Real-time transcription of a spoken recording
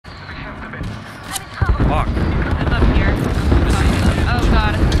Fuck. I'm up here. Oh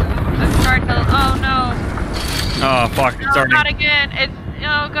god. I'm starting to. Oh no. Oh fuck. It's No, starting. not again. It's.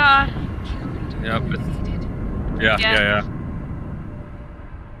 Oh god. Yep. Yeah.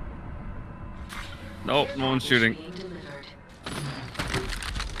 Nope. No one's shooting.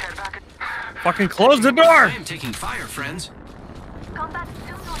 Fucking close the door! I am taking fire, friends.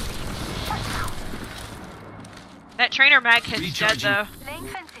 That trainer mag is dead Recharging. though. Laying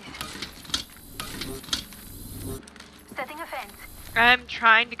fences. Setting a fence. I'm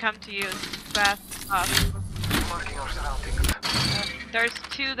trying to come to you as fast as possible. Marking our surroundings. There's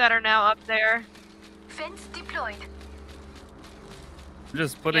 2 that are now up there. Fence deployed. I'm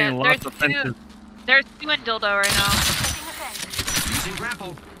just putting Yeah, lots of fences. There's 2 in dildo right now. Setting a fence. Using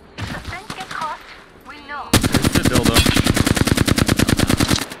grapple. If the fence gets crossed, we'll know. It's a dildo.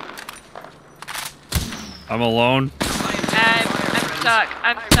 I'm alone. I'm stuck.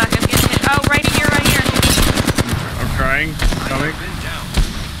 I'm stuck. I'm getting hit. Oh, right here, right here. I'm trying. Coming. Been down.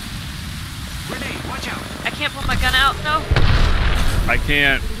 Grenade, watch out. I can't pull my gun out. No. I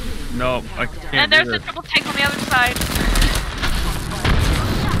can't. No, I can't. And there's either. a triple tank on the other side.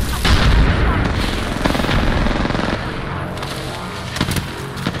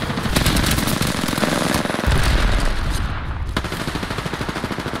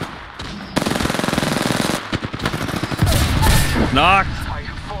 Knocked. I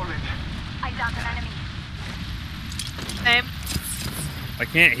have fallen. I downed an enemy. Same. I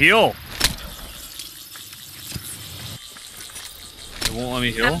can't heal. It won't let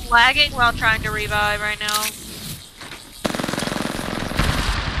me heal. I'm lagging while trying to revive right now.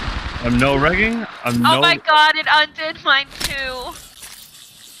 I'm no regging. I'm Oh no. my god, it undid mine too.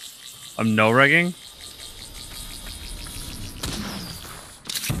 I'm no regging.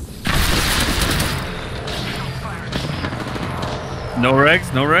 No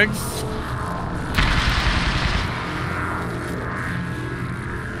regs. No regs.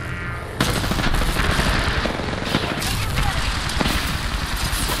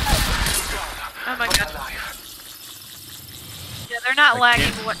 Oh my god. Alive. Yeah, they're not I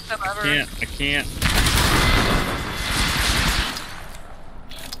lagging can't- whatsoever. I can't.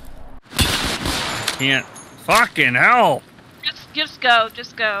 Can't. Fucking hell. Just go.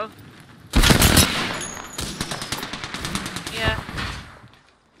 Just go. Yeah.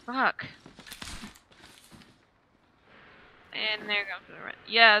 Fuck. And there goes the right.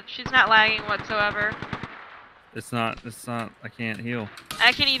 Yeah, she's not lagging whatsoever. It's not. I can't heal.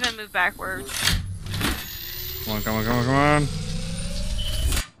 I can even move backwards. Come on. Come on. Come on.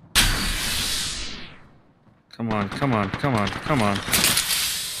 Come on. Come on. Come on. Come on. Come on.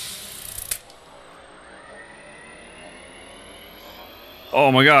 Oh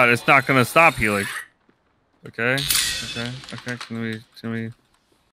my god, it's not gonna stop healing. Okay. Okay. Okay. Can we